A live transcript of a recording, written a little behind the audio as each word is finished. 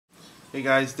Hey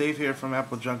guys, Dave here from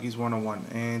Apple Junkies 101,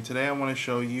 and today I want to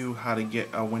show you how to get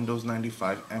a Windows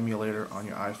 95 emulator on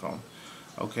your iPhone.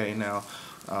 Okay, now,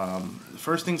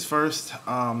 first things first,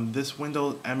 this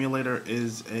Windows emulator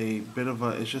is a bit of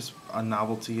it's just a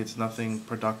novelty. It's nothing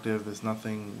productive. It's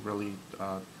nothing really,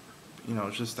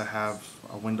 it's just to have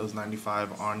a Windows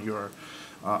 95 on your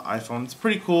iPhone. It's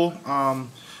pretty cool.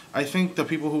 I think the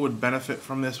people who would benefit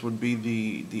from this would be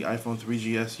the iPhone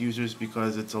 3GS users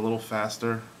because it's a little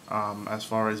faster as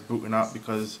far as booting up,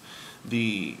 because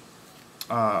the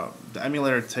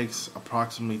emulator takes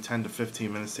approximately 10 to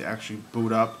 15 minutes to actually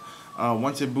boot up.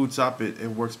 Once it boots up, it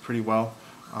works pretty well.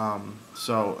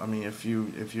 So I mean, if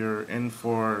you're in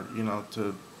for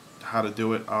to how to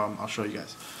do it, I'll show you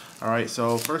guys. All right.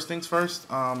 So first things first.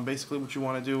 Basically, what you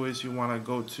want to do is you want to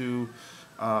go to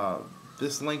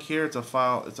this link here. It's a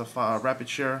file. It's a rapid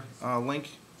share link.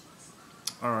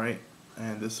 All right,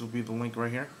 and this will be the link right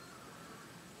here.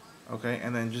 Okay,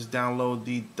 and then just download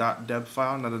the .deb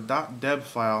file. Now the .deb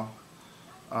file,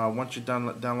 once you're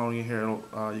done downloading it here, you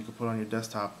can put it on your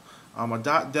desktop.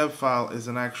 A .deb file is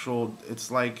an actual,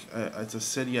 it's like it's a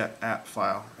Cydia app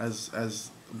file,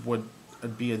 as would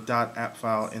be a .app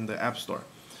file in the App Store.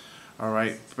 All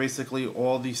right, basically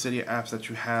all the Cydia apps that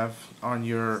you have on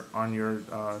your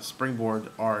Springboard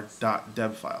are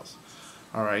 .deb files.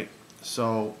 All right,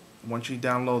 so once you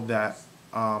download that,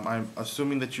 I'm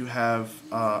assuming that you have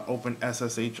Open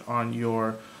SSH on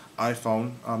your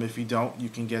iPhone. If you don't, you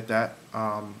can get that.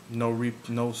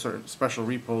 No certain special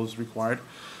repos required.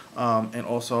 And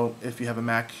also, if you have a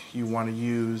Mac, you want to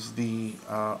use the,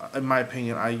 in my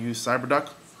opinion, I use CyberDuck.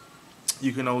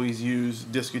 You can always use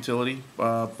Disk Utility,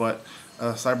 but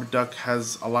CyberDuck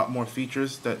has a lot more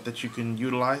features that you can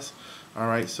utilize. All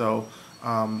right, so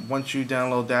once you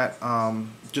download that,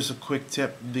 just a quick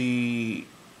tip: the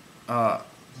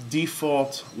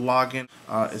default login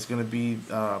is going to be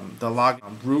the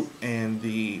login root, and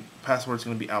the password is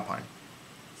going to be Alpine.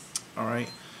 All right.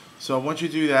 So once you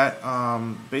do that,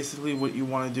 basically what you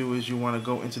want to do is you want to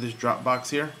go into this Dropbox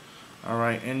here. All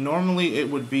right, and normally it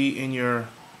would be in your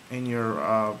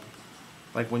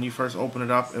like when you first open it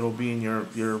up, it'll be in your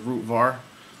root var.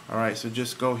 All right, so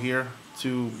just go here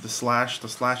to the slash. The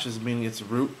slash is meaning it's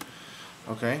root.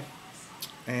 Okay,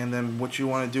 and then what you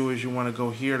want to do is you want to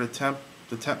go here to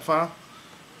the temp file.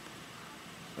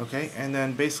 Okay, and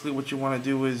then basically what you want to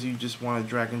do is you just want to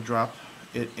drag and drop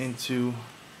it into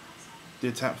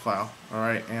the temp file. All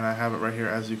right, and I have it right here,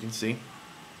 as you can see.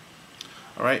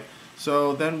 All right,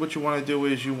 so then what you want to do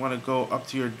is you want to go up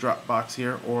to your Dropbox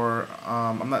here, or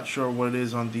I'm not sure what it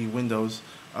is on the Windows,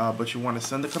 but you want to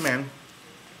send the command.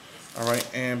 All right,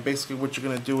 and basically what you're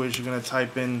going to do is you're going to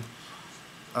type in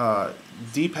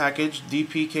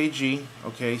dpkg,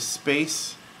 okay,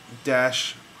 space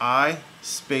dash I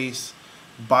space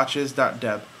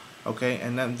bochs.deb. Okay,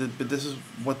 and then this is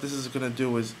what this is going to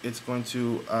do is it's going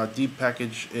to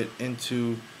depackage it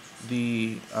into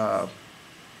the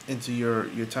into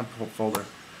your temp folder.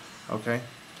 Okay,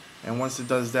 and once it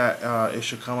does that, it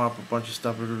should come up a bunch of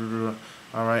stuff.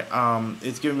 All right,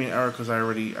 it's giving me an error because I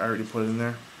already put it in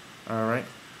there. All right,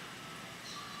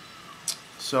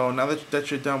 so now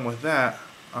that you're done with that,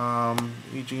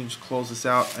 you can just close this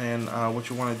out, and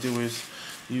what you want to do is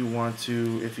you want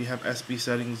to, if you have SB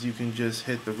settings, you can just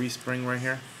hit the respring right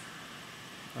here.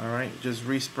 Alright, just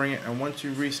respring it, and once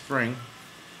you respring,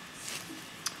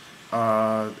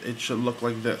 it should look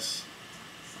like this.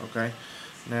 Okay,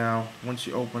 now once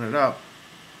you open it up,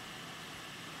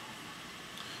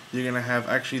 you're gonna have,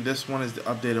 actually this one is the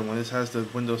updated one. This has the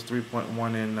Windows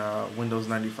 3.1 and Windows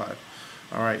 95.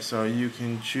 Alright, so you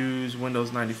can choose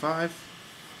Windows 95,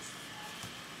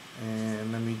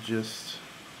 and let me just,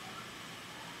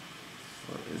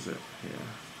 what is it here?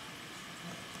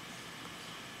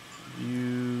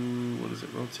 What is it?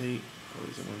 Rotate. Or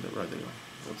is it window? Right there.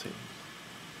 Rotate.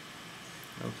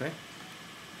 Okay.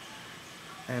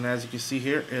 And as you can see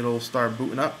here, it'll start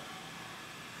booting up.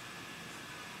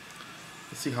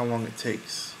 Let's see how long it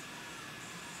takes.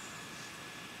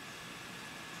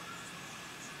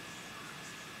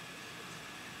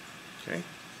 Okay.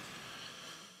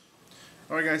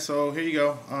 Alright guys, so here you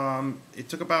go. It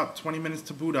took about 20 minutes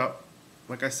to boot up.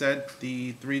 Like I said,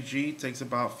 the 3G takes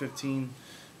about 15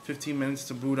 minutes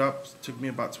to boot up. It took me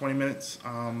about 20 minutes.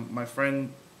 My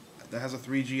friend that has a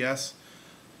 3GS,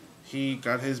 he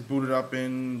got his booted up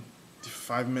in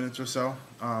 5 minutes or so,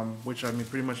 which I mean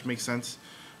pretty much makes sense.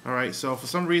 Alright, so for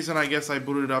some reason I guess I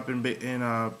booted it up in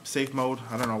safe mode.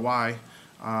 I don't know why,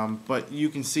 but you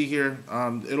can see here,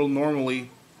 it'll normally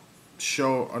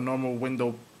show a normal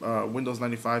Windows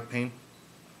 95 pane.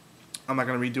 I'm not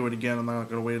going to redo it again. I'm not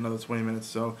going to wait another 20 minutes.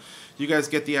 So you guys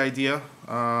get the idea.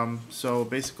 So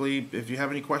basically, if you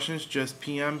have any questions, just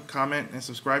PM, comment, and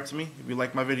subscribe to me if you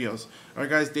like my videos. Alright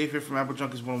guys, Dave here from Apple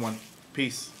Junkies 101.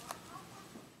 Peace.